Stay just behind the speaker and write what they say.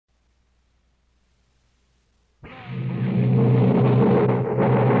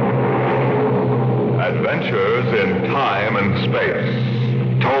Adventures in time and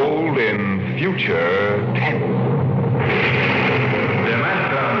space, told in future tense.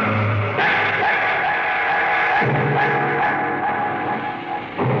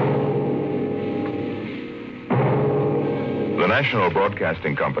 The National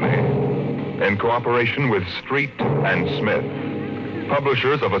Broadcasting Company, in cooperation with Street and Smith,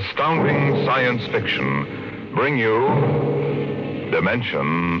 publishers of astounding science fiction, bring you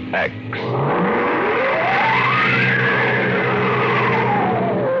Dimension X.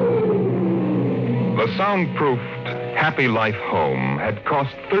 The soundproofed Happy Life home had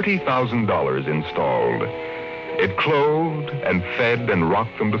cost $30,000 installed. It clothed and fed and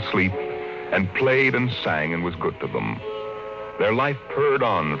rocked them to sleep and played and sang and was good to them. Their life purred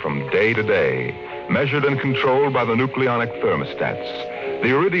on from day to day, measured and controlled by the nucleonic thermostats, the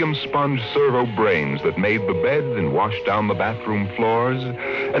iridium sponge servo brains that made the beds and washed down the bathroom floors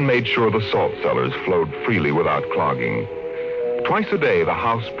and made sure the salt cellars flowed freely without clogging. Twice a day, the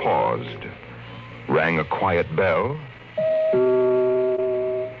house paused, rang a quiet bell,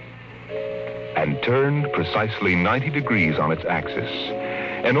 and turned precisely 90 degrees on its axis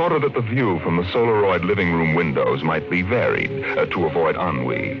in order that the view from the Solaroid living room windows might be varied to avoid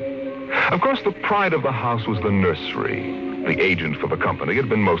ennui. Of course, the pride of the house was the nursery. The agent for the company had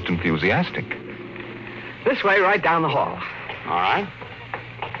been most enthusiastic. This way, right down the hall. All right.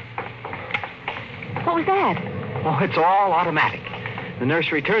 What was that? Oh, it's all automatic. The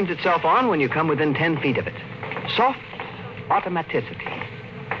nursery turns itself on when you come within 10 feet of it. Soft automaticity.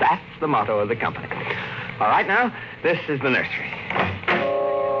 That's the motto of the company. All right, now, this is the nursery.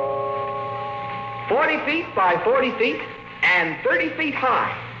 40 feet by 40 feet and 30 feet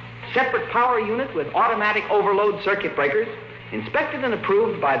high. Separate power unit with automatic overload circuit breakers, inspected and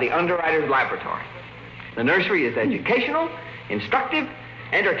approved by the underwriter's laboratory. The nursery is educational, instructive,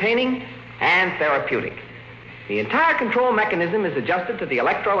 entertaining, and therapeutic. The entire control mechanism is adjusted to the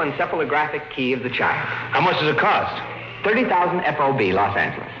electroencephalographic key of the child. How much does it cost? 30,000 FOB, Los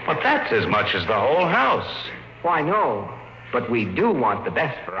Angeles. But that's as much as the whole house. Why, no. But we do want the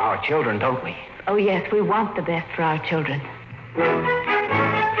best for our children, don't we? Oh, yes, we want the best for our children.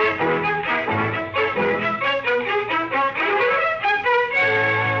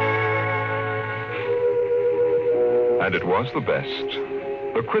 And it was the best.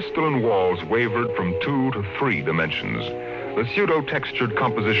 The crystalline walls wavered from 2 to 3 dimensions. The pseudo-textured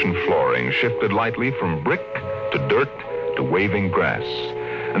composition flooring shifted lightly from brick to dirt to waving grass.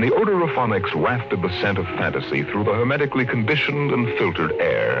 And the odorophonics wafted the scent of fantasy through the hermetically conditioned and filtered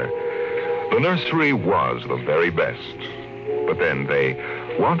air. The nursery was the very best. But then they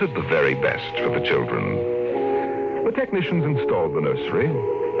wanted the very best for the children. The technicians installed the nursery,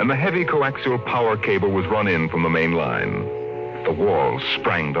 and the heavy coaxial power cable was run in from the main line. The walls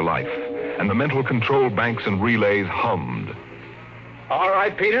sprang to life, and the mental control banks and relays hummed. All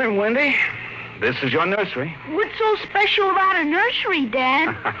right, Peter and Wendy, this is your nursery. What's so special about a nursery,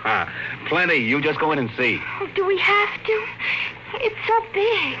 Dad? Plenty. You just go in and see. Oh, do we have to? It's so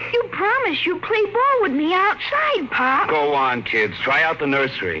big. You promised you'd play ball with me outside, Pop. Go on, kids. Try out the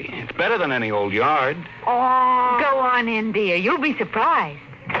nursery. It's better than any old yard. Oh. Go on in, dear. You'll be surprised.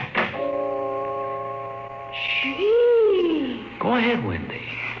 Gee. Go ahead, Wendy.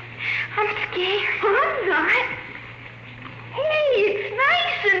 I'm scared. I'm not. Hey, it's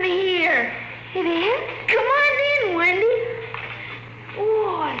nice in here. It is? Come on in, Wendy.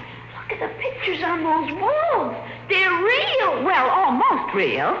 Boy, look at the pictures on those walls. They're real. Well, almost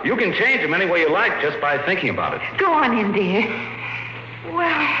real. You can change them any way you like just by thinking about it. Go on in, dear.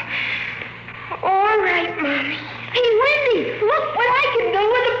 Well, all right, Mommy. Hey, Wendy, look what I can do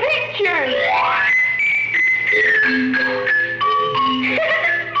with the pictures.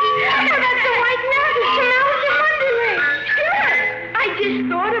 Oh, that's a white mouse. It's a wonderland. Sure. I just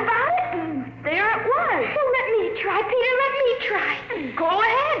thought about it, and there it was. Well, let me try, Peter. Let me try. Go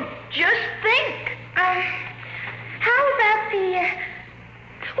ahead. Just think. How about the...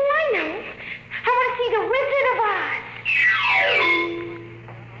 Oh, I know. I want to see the Wizard of Oz.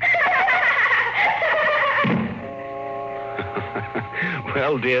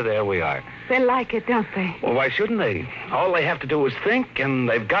 Well, dear, there we are. They like it, don't they? Well, why shouldn't they? All they have to do is think, and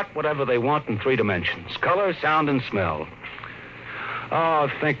they've got whatever they want in 3 dimensions. Color, sound, and smell. Oh,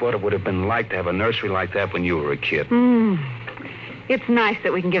 think what it would have been like to have a nursery like that when you were a kid. It's nice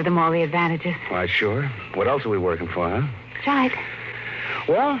that we can give them all the advantages. Why, sure. What else are we working for, huh? That's right.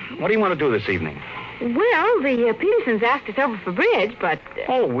 Well, what do you want to do this evening? Well, the Petersons asked us over for bridge, but...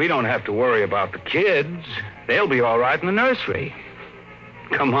 Oh, we don't have to worry about the kids. They'll be all right in the nursery.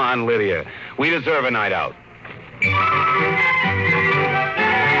 Come on, Lydia. We deserve a night out.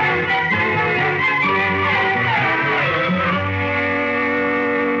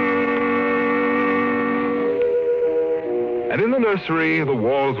 And in the nursery, the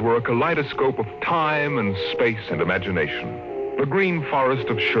walls were a kaleidoscope of time and space and imagination. The green forest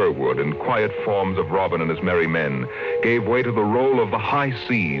of Sherwood and quiet forms of Robin and his merry men gave way to the roll of the high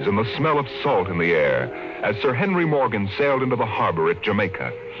seas and the smell of salt in the air as Sir Henry Morgan sailed into the harbor at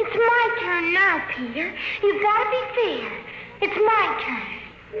Jamaica. It's my turn now, Peter. You've got to be fair. It's my turn.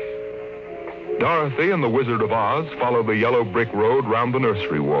 Dorothy and the Wizard of Oz followed the yellow brick road round the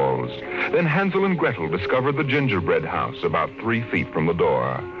nursery walls. Then Hansel and Gretel discovered the gingerbread house about 3 feet from the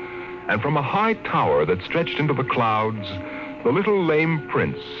door. And from a high tower that stretched into the clouds, the little lame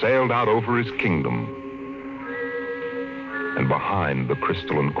prince sailed out over his kingdom. And behind the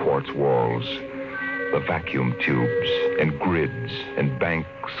crystal and quartz walls, the vacuum tubes and grids and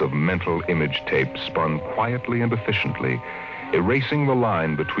banks of mental image tape spun quietly and efficiently, erasing the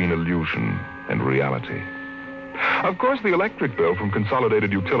line between illusion and reality. Of course, the electric bill from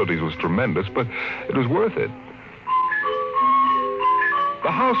Consolidated Utilities was tremendous, but it was worth it.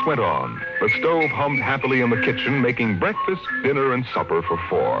 The house went on. The stove hummed happily in the kitchen, making breakfast, dinner, and supper for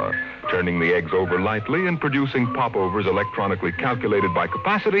 4, turning the eggs over lightly and producing popovers electronically calculated by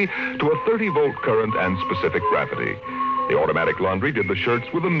capacity to a 30-volt current and specific gravity. The automatic laundry did the shirts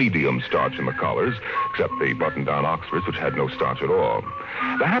with a medium starch in the collars, except the button-down Oxfords, which had no starch at all.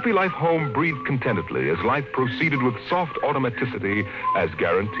 The Happy Life home breathed contentedly as life proceeded with soft automaticity as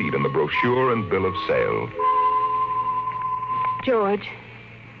guaranteed in the brochure and bill of sale. George.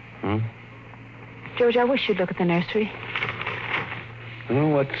 George, I wish you'd look at the nursery. Oh,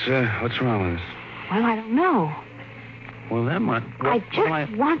 what's wrong with this? Well, I don't know. Well, then what? I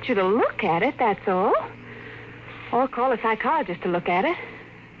just want you to look at it, that's all. Or call a psychologist to look at it.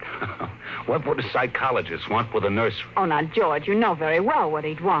 What would a psychologist want with a nursery? Oh, now, George, you know very well what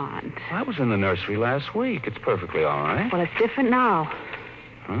he'd want. I was in the nursery last week. It's perfectly all right. Well, it's different now.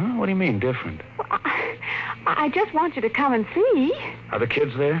 Huh? What do you mean, different? Well, I just want you to come and see. Are the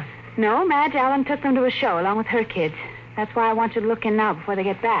kids there? No, Madge Allen took them to a show along with her kids. That's why I want you to look in now before they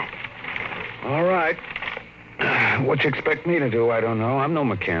get back. All right. What you expect me to do, I don't know. I'm no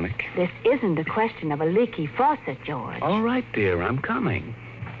mechanic. This isn't a question of a leaky faucet, George. All right, dear, I'm coming.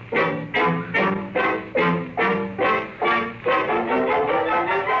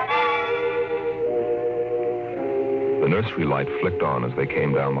 The nursery light flicked on as they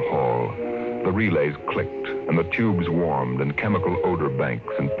came down the hall. The relays clicked, and the tubes warmed, and chemical odor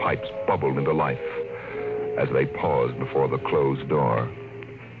banks and pipes bubbled into life as they paused before the closed door.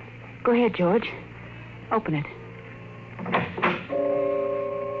 Go ahead, George. Open it.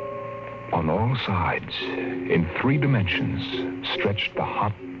 On all sides, in 3 dimensions, stretched the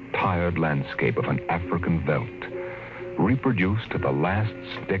hot, tired landscape of an African veldt, reproduced to the last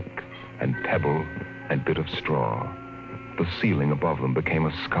stick and pebble and bit of straw. The ceiling above them became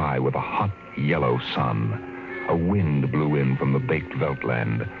a sky with a hot, yellow sun. A wind blew in from the baked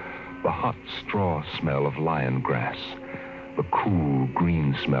veldtland. The hot straw smell of lion grass. The cool,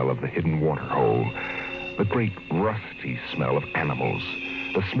 green smell of the hidden waterhole. The great rusty smell of animals.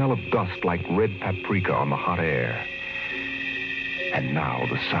 The smell of dust like red paprika on the hot air. And now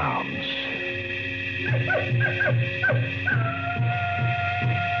the sounds.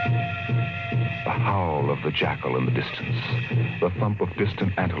 The howl of the jackal in the distance. The thump of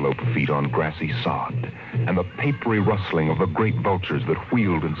distant antelope feet on grassy sod. And the papery rustling of the great vultures that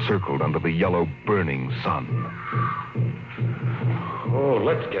wheeled and circled under the yellow, burning sun. Oh,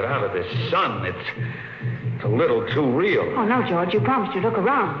 let's get out of this sun. It's a little too real. Oh, no, George. You promised you'd look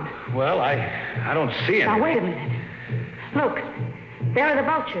around. Well, I don't see anything. Now, wait a minute. Look. There are the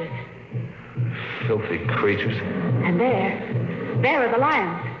vultures. Filthy creatures. And there are the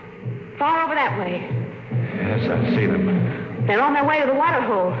lions. Far over that way. Yes, I see them. They're on their way to the water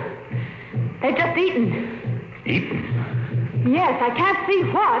hole. They've just eaten. Eaten? Yes, I can't see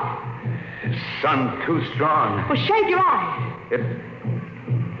what. The sun's too strong. Well, shade your eyes.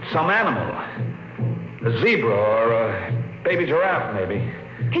 It's some animal. A zebra or a baby giraffe, maybe.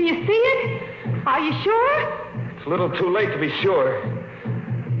 Can you see it? Are you sure? It's a little too late to be sure.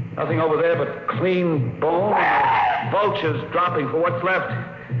 Nothing over there but clean bone. Vultures dropping for what's left.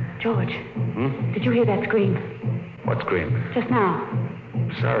 George, did you hear that scream? What scream? Just now.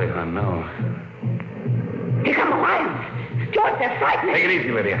 Sorry, hon, no. Here come the lions. George, they're frightening. Take it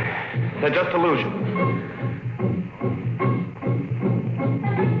easy, Lydia. They're just illusions.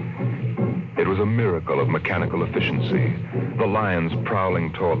 It was a miracle of mechanical efficiency. The lions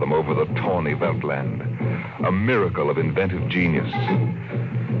prowling toward them over the tawny veldtland. A miracle of inventive genius.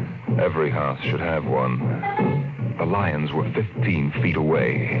 Every house should have one. The lions were 15 feet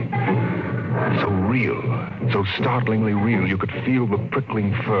away. So real, so startlingly real, you could feel the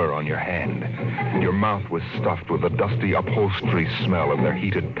prickling fur on your hand. Your mouth was stuffed with the dusty upholstery smell of their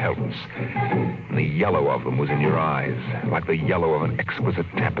heated pelts. And the yellow of them was in your eyes, like the yellow of an exquisite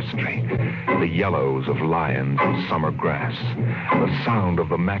tapestry. The yellows of lions in summer grass. The sound of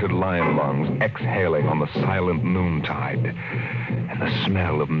the matted lion lungs exhaling on the silent noontide. And the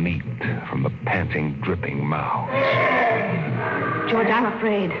smell of meat from the panting, dripping mouths. George, I'm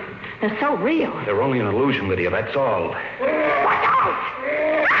afraid. They're so real. They're only an illusion, Lydia, that's all. Watch out!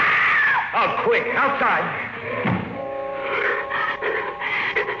 Out, quick, outside.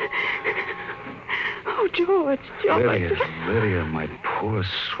 Oh, George. Lydia, my poor,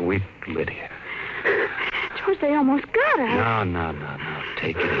 sweet Lydia. George, they almost got her. No.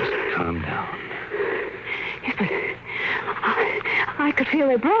 Take it easy. Calm down. Yes, but I could feel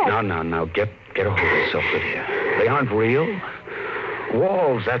their breath. No. Get a hold of yourself, Lydia. They aren't real.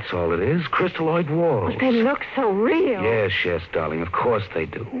 Walls, that's all it is. Crystalloid walls. But they look so real. Yes, darling. Of course they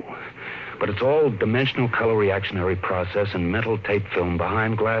do. But it's all dimensional color reactionary process and mental tape film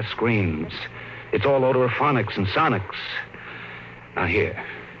behind glass screens. It's all odorophonics and sonics. Now, here,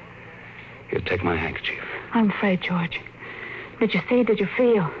 take my handkerchief. I'm afraid, George. Did you see? Did you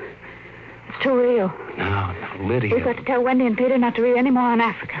feel? It's too real. No, Lydia. We've got to tell Wendy and Peter not to read any more on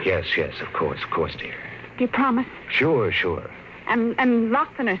Africa. Yes, of course, dear. Do you promise? Sure. And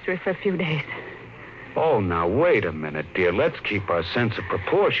lock the nursery for a few days. Oh, now, wait a minute, dear. Let's keep our sense of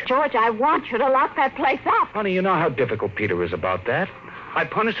proportion. George, I want you to lock that place up. Honey, you know how difficult Peter is about that. I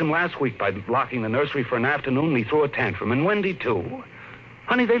punished him last week by locking the nursery for an afternoon, and he threw a tantrum, and Wendy, too.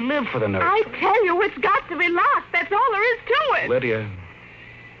 Honey, they live for the nursery. I tell you, it's got to be locked. That's all there is to it. Lydia,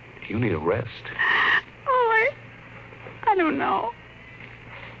 you need a rest. Oh, I don't know.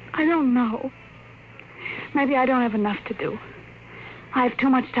 Maybe I don't have enough to do. I have too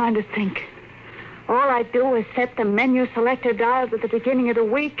much time to think. All I do is set the menu selector dials at the beginning of the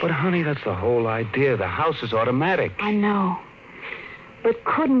week. But, honey, that's the whole idea. The house is automatic. I know. But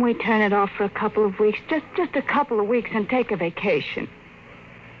couldn't we turn it off for a couple of weeks? Just a couple of weeks and take a vacation.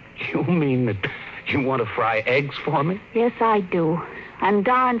 You mean that you want to fry eggs for me? Yes, I do. And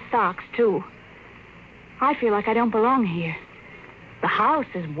darn socks, too. I feel like I don't belong here. The house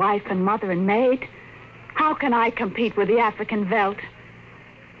is wife and mother and maid. How can I compete with the African Veldt?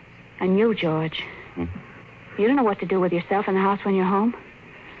 And you, George, you don't know what to do with yourself in the house when you're home.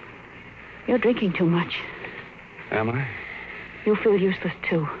 You're drinking too much. Am I? You feel useless,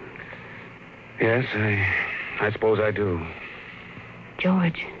 too. Yes, I suppose I do.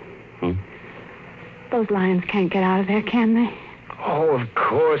 George. Those lions can't get out of there, can they? Oh, of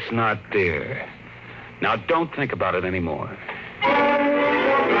course not, dear. Now, don't think about it anymore.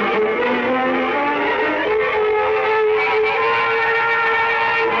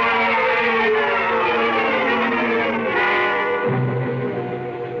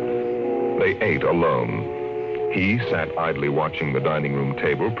 They ate alone. He sat idly watching the dining room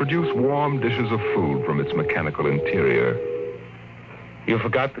table produce warm dishes of food from its mechanical interior. You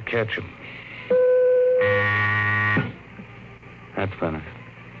forgot the ketchup. That's better.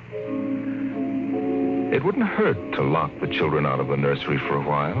 It wouldn't hurt to lock the children out of the nursery for a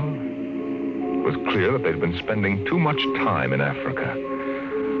while. It was clear that they'd been spending too much time in Africa.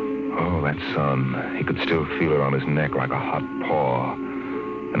 Oh, that sun. He could still feel it on his neck like a hot paw.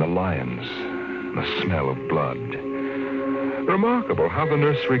 And the lions, and the smell of blood. Remarkable how the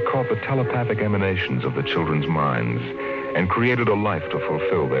nursery caught the telepathic emanations of the children's minds and created a life to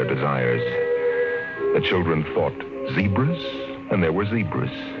fulfill their desires. The children thought zebras, and there were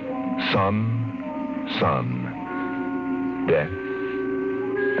zebras. Sun, death,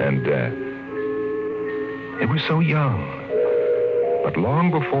 and death. They were so young. But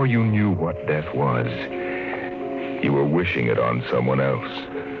long before you knew what death was, you were wishing it on someone else.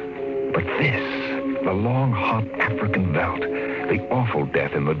 But this, the long, hot African Veldt, the awful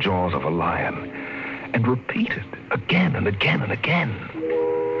death in the jaws of a lion, and repeated again and again and again.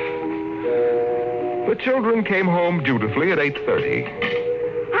 The children came home dutifully at 8:30.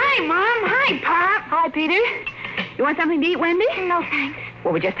 Hi, Mom. Hi, Pop. Hi, Peter. You want something to eat, Wendy? No, thanks.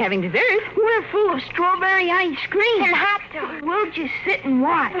 Well, we're just having dessert. We're full of strawberry ice cream. And hot dogs. We'll just sit and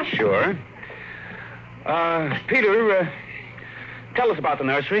watch. Sure. Peter, tell us about the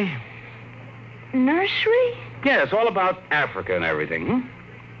nursery. Nursery? Yes, all about Africa and everything,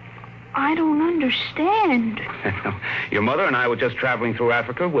 I don't understand. Your mother and I were just traveling through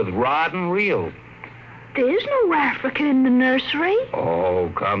Africa with rod and reel. There's no Africa in the nursery.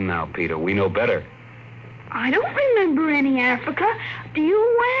 Oh, come now, Peter. We know better. I don't remember any Africa. Do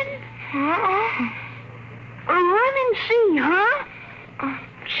you, Wen? Run and see, huh?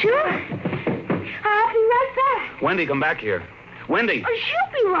 Sure. I'll be right back. Wendy, come back here. Wendy!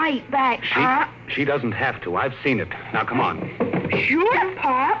 She'll be right back, Pop. She doesn't have to. I've seen it. Now, come on. Sure,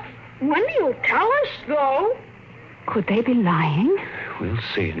 Pop. Wendy will tell us, though. Could they be lying? We'll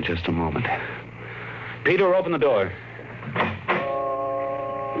see in just a moment. Peter, open the door. See,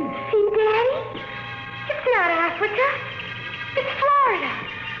 Daddy? It's not Africa. It's Florida.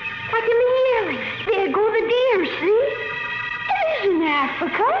 Like in the yearling. There go the deer, see? It isn't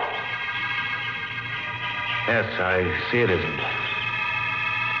Africa. Yes, I see it isn't.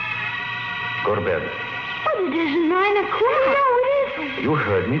 Go to bed. But it isn't 9 o'clock. No, it isn't. You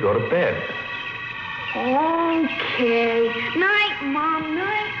heard me. Go to bed. Okay. Night, Mom.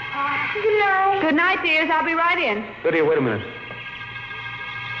 Night, Pop. Good night. Good night, dears. I'll be right in. Lydia, wait a minute.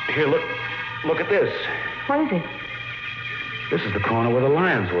 Here, look at this. What is it? This is the corner where the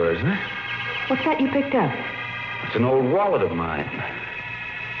lions were, isn't it? What's that you picked up? It's an old wallet of mine.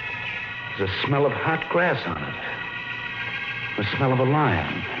 There's a smell of hot grass on it. The smell of a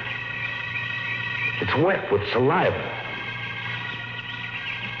lion. It's wet with saliva.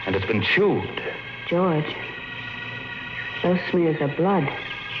 And it's been chewed. George, those smears of blood.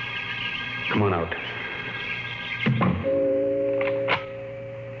 Come on out.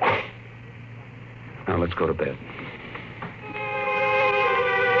 Now let's go to bed.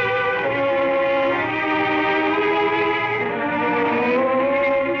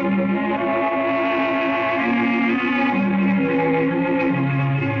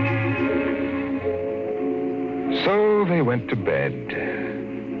 So they went to bed.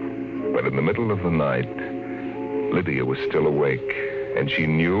 But in the middle of the night, Lydia was still awake, and she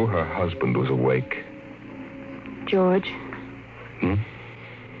knew her husband was awake. George.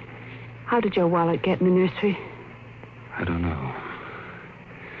 How did your wallet get in the nursery? I don't know.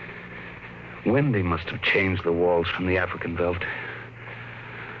 Wendy must have changed the walls from the African Veldt.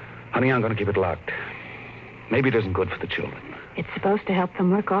 Honey, I'm going to keep it locked. Maybe it isn't good for the children. It's supposed to help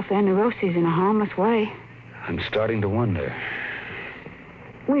them work off their neuroses in a harmless way. I'm starting to wonder.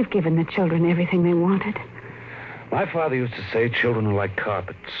 We've given the children everything they wanted. My father used to say children are like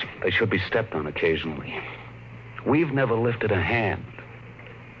carpets. They should be stepped on occasionally. We've never lifted a hand.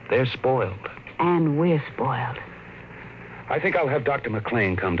 They're spoiled. And we're spoiled. I think I'll have Dr.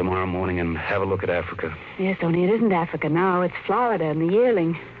 McLean come tomorrow morning and have a look at Africa. Yes, only it isn't Africa now. It's Florida and the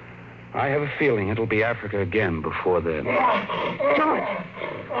yearling. I have a feeling it'll be Africa again before then. George,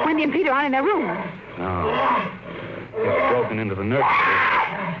 Wendy and Peter aren't in their room. No. They've broken into the nursery.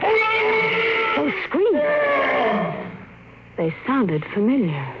 Those screams. They sounded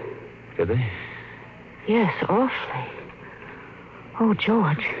familiar. Did they? Yes, awfully. Oh,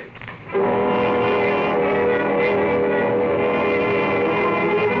 George.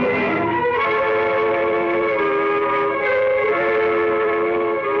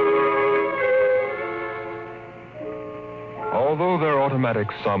 Although their automatic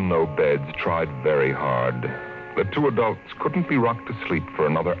somno beds tried very hard, the two adults couldn't be rocked to sleep for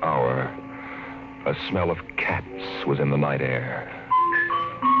another hour. A smell of cats was in the night air.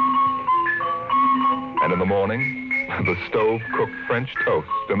 And in the morning, the stove cooked French toast,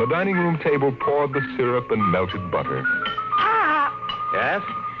 and the dining room table poured the syrup and melted butter. Pop, Yes?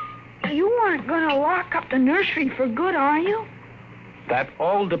 you aren't going to lock up the nursery for good, are you? That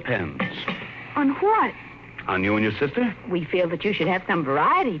all depends. On what? On you and your sister? We feel that you should have some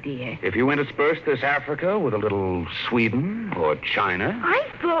variety, dear. If you intersperse this Africa with a little Sweden or China... I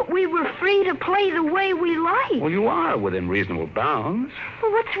thought we were free to play the way we like. Well, you are within reasonable bounds.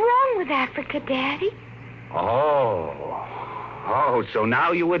 Well, what's wrong with Africa, Daddy? Oh, so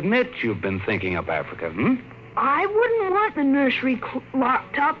now you admit you've been thinking up Africa, hmm? I wouldn't want the nursery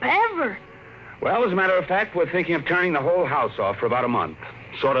locked up ever. Well, as a matter of fact, we're thinking of turning the whole house off for about a month.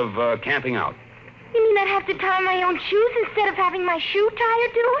 Sort of camping out. You mean I'd have to tie my own shoes instead of having my shoe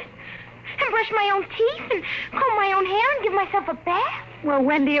tire do it? And brush my own teeth and comb my own hair and give myself a bath? Well,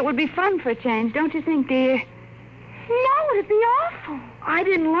 Wendy, it would be fun for a change, don't you think, dear? No, it'd be awful. I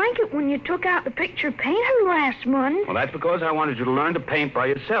didn't like it when you took out the picture painter last month. Well, that's because I wanted you to learn to paint by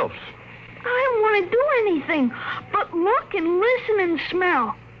yourself. I don't want to do anything but look and listen and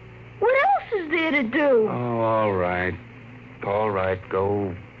smell. What else is there to do? Oh, all right. All right,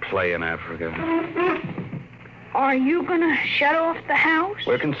 go play in Africa. Are you going to shut off the house?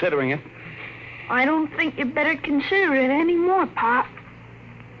 We're considering it. I don't think you better consider it anymore, Pop.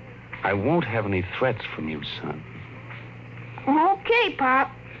 I won't have any threats from you, son. Okay,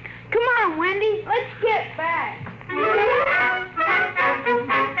 Pop. Come on, Wendy. Let's get back.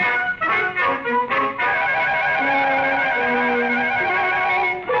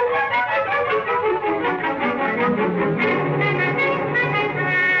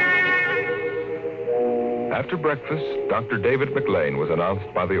 After breakfast, Dr. David McLean was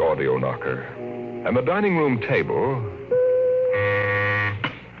announced by the audio knocker. And the dining room table,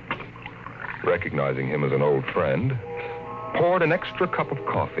 recognizing him as an old friend, poured an extra cup of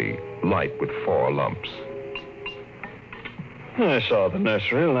coffee, light with 4 lumps. I saw the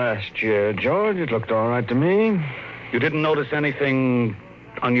nursery last year, George. It looked all right to me. You didn't notice anything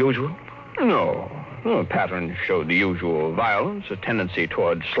unusual? No. The pattern showed the usual violence, a tendency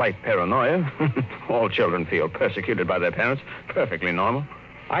toward slight paranoia. All children feel persecuted by their parents. Perfectly normal.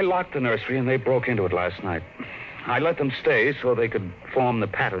 I locked the nursery and they broke into it last night. I let them stay so they could form the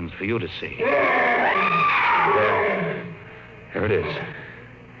patterns for you to see. There it is.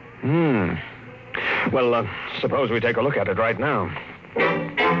 Well, suppose we take a look at it right now.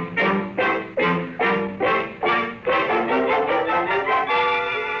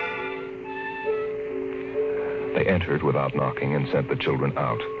 They entered without knocking and sent the children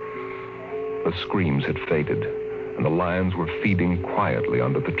out. The screams had faded, and the lions were feeding quietly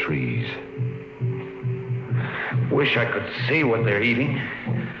under the trees. Wish I could see what they're eating.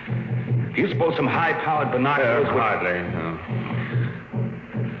 Do you suppose some high-powered binoculars would... Hardly, no.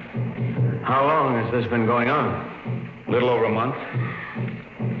 How long has this been going on? A little over a month.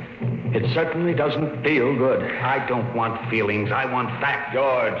 It certainly doesn't feel good. I don't want feelings. I want facts.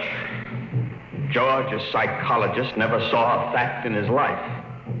 George, a psychologist, never saw a fact in his life.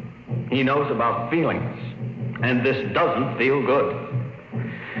 He knows about feelings, and this doesn't feel good.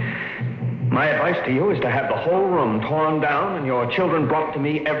 My advice to you is to have the whole room torn down and your children brought to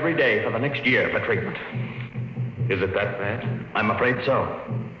me every day for the next year for treatment. Is it that bad? I'm afraid so.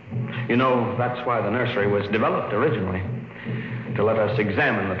 You know, that's why the nursery was developed originally, to let us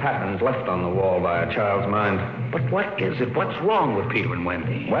examine the patterns left on the wall by a child's mind. But what is it? What's wrong with Peter and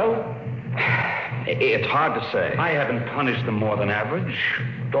Wendy? Well, it's hard to say. I haven't punished them more than average,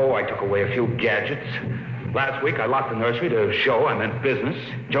 though I took away a few gadgets. Last week, I locked the nursery to show I meant business.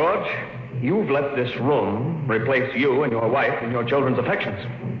 George, you've let this room replace you and your wife and your children's affections.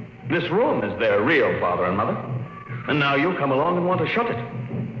 This room is their real father and mother. And now you come along and want to shut it.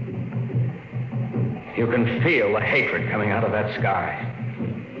 You can feel the hatred coming out of that sky.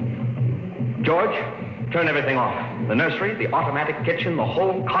 George, turn everything off. The nursery, the automatic kitchen, the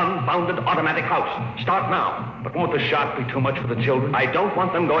whole confounded automatic house. Start now. But won't the shock be too much for the children? I don't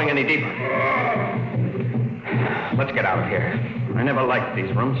want them going any deeper. Let's get out of here. I never liked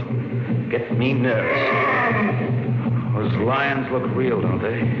these rooms. Get me nervous. Those lions look real, don't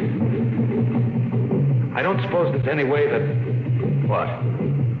they? I don't suppose there's any way that... What?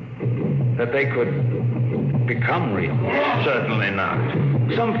 That they could become real. Certainly not.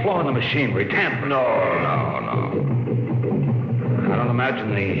 Some flaw in the machinery, tamper. No. I don't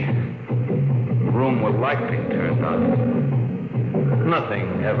imagine the room will like being turned on.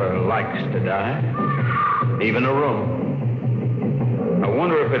 Nothing ever likes to die. Even a room. I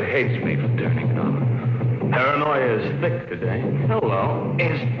wonder if it hates me for turning it on. Paranoia is thick today. Hello.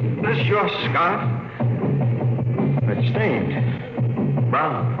 Is this your scarf? It's stained.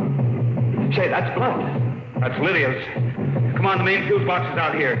 Brown. Say, that's blood. That's Lydia's. Come on, the main fuse box is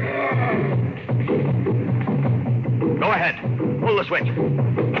out here. Go ahead. Pull the switch.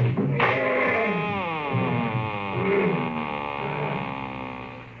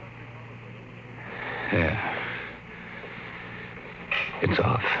 Yeah. It's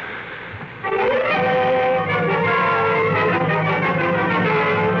off.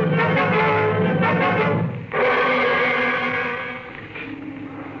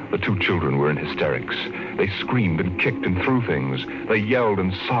 The 2 children were in hysterics. They screamed and kicked and threw things. They yelled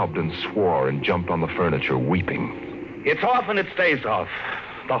and sobbed and swore and jumped on the furniture, weeping. It's off and it stays off.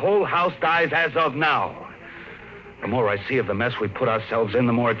 The whole house dies as of now. The more I see of the mess we put ourselves in,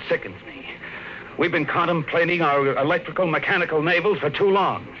 the more it sickens me. We've been contemplating our electrical, mechanical navels for too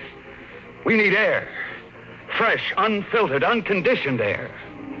long. We need air. Fresh, unfiltered, unconditioned air.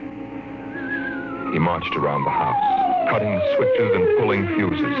 He marched around the house, cutting the switches and pulling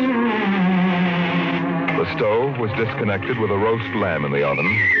fuses. The stove was disconnected with a roast lamb in the oven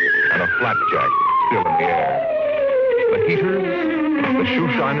and a flapjack still in the air. The heaters, the shoe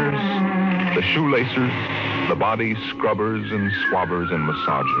shiners, the shoelacers, the body scrubbers and swabbers and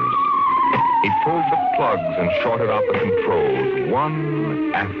massagers. He pulled the plugs and shorted out the controls,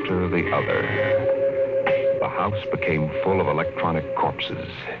 one after the other. The house became full of electronic corpses.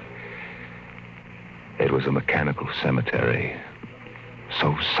 It was a mechanical cemetery,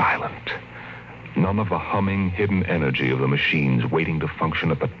 so silent. None of the humming, hidden energy of the machines waiting to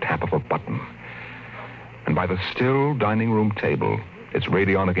function at the tap of a button. And by the still dining room table, its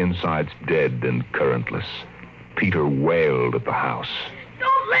radionic insides dead and currentless, Peter wailed at the house.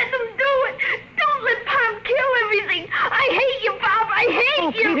 Don't let them do it. Don't let Pop kill I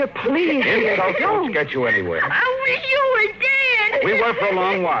hate you. Peter, please. Insults won't get you anywhere. I wish you were dead. We were for a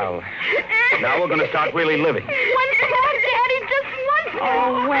long while. Now we're going to start really living. One more, Daddy, just one more.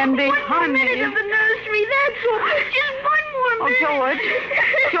 Oh, Wendy, one honey. One minute of the nursery, that's all. Just one more Oh, minute.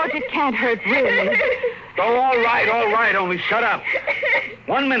 George, it can't hurt, really. Oh, all right, only shut up.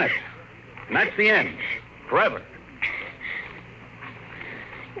 1 minute. And that's the end. Forever.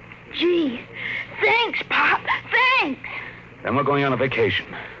 Gee, thanks, Pop. Thanks. Then we're going on a vacation.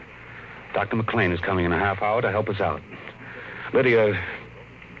 Dr. McLean is coming in a half hour to help us out. Lydia,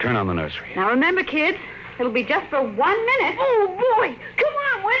 turn on the nursery. Now, remember, kids, it'll be just for 1 minute. Oh, boy. Come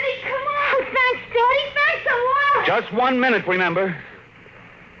on, Wendy, come on. Oh, thanks, Daddy. Thanks a lot. Just 1 minute, remember.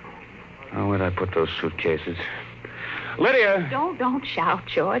 Oh, where'd I put those suitcases? Lydia! Don't shout,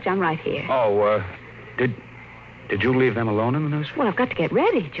 George. I'm right here. Oh, did you leave them alone in the nursery? Well, I've got to get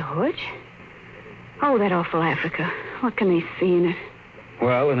ready, George. Oh, that awful Africa. What can they see in it?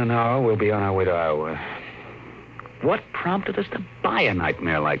 Well, in an hour, we'll be on our way to Iowa. What prompted us to buy a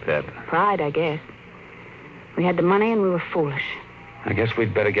nightmare like that? Pride, I guess. We had the money and we were foolish. I guess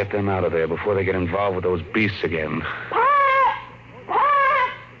we'd better get them out of there before they get involved with those beasts again. Pop! Pop!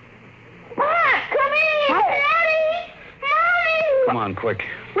 Pop, come in! Daddy! Mommy! Come on, quick.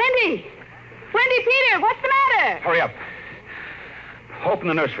 Wendy! Wendy, Peter, what's the matter? Hurry up. Open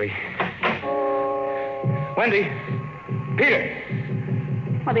the nursery. Wendy!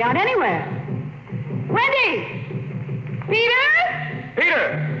 Peter! Well, they aren't anywhere. Wendy! Peter!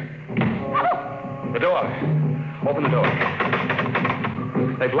 Peter! Oh. The door. Open the door.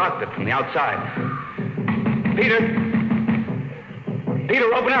 They've locked it from the outside. Peter!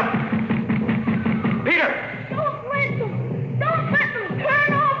 Peter, open up! Peter! Don't let them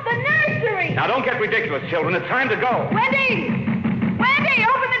turn off the nursery! Now, don't get ridiculous, children. It's time to go. Wendy! Wendy,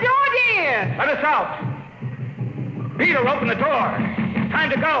 open the door, dear! Let us out. Peter, open the door. Time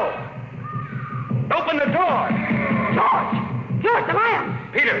to go. Open the door. George! George, the lions!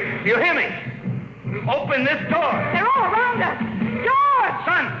 Peter, do you hear me? Open this door. They're all around us! George!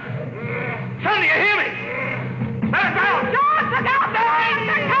 Son, do you hear me? Let us out. George, look out!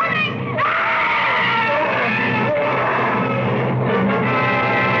 They're coming!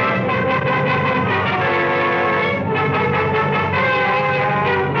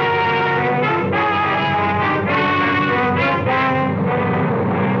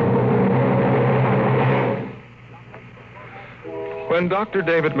 When Dr.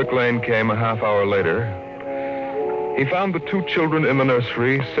 David McLean came a half hour later, he found the two children in the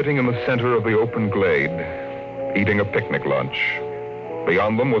nursery sitting in the center of the open glade, eating a picnic lunch.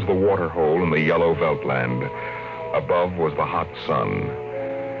 Beyond them was the water hole in the yellow Veldt land. Above was the hot sun.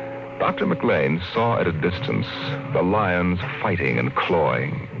 Dr. McLean saw at a distance the lions fighting and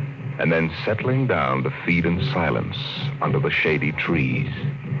clawing, and then settling down to feed in silence under the shady trees.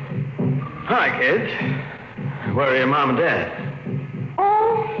 Hi, kids. Where are your mom and dad?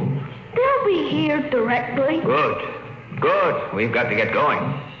 Oh, they'll be here directly. Good. We've got to get going.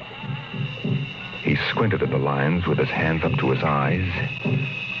 He squinted at the lions with his hands up to his eyes.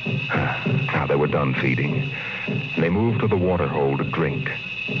 Now they were done feeding. They moved to the water hole to drink.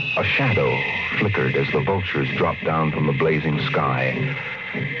 A shadow flickered as the vultures dropped down from the blazing sky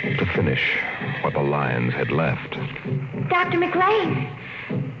to finish what the lions had left. Dr. McLean.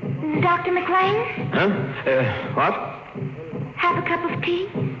 Dr. McLean, Huh? What? have a cup of tea?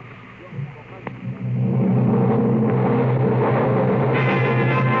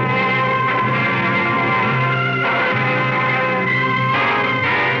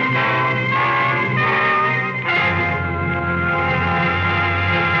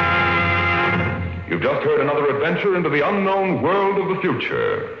 You've just heard another adventure into the unknown world of the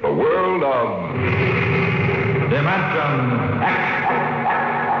future. The world of Dimension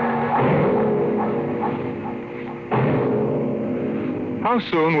X. How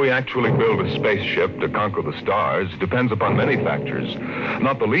soon we actually build a spaceship to conquer the stars depends upon many factors,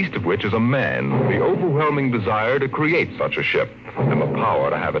 not the least of which is a man, the overwhelming desire to create such a ship, and the power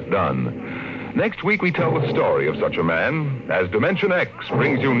to have it done. Next week, we tell the story of such a man as Dimension X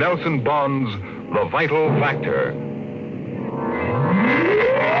brings you Nelson Bond's The Vital Factor.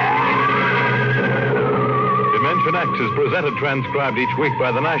 Dimension X is presented transcribed each week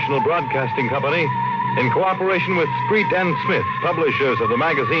by the National Broadcasting Company in cooperation with Street and Smith, publishers of the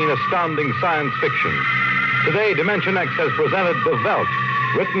magazine Astounding Science Fiction. Today, Dimension X has presented The Veldt,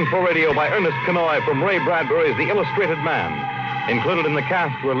 written for radio by Ernest Kenoy from Ray Bradbury's The Illustrated Man. Included in the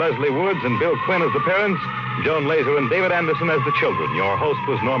cast were Leslie Woods and Bill Quinn as the parents, Joan Laser and David Anderson as the children. Your host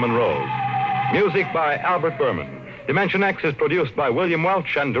was Norman Rose. Music by Albert Berman. Dimension X is produced by William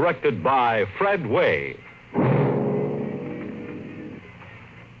Welch and directed by Fred Way.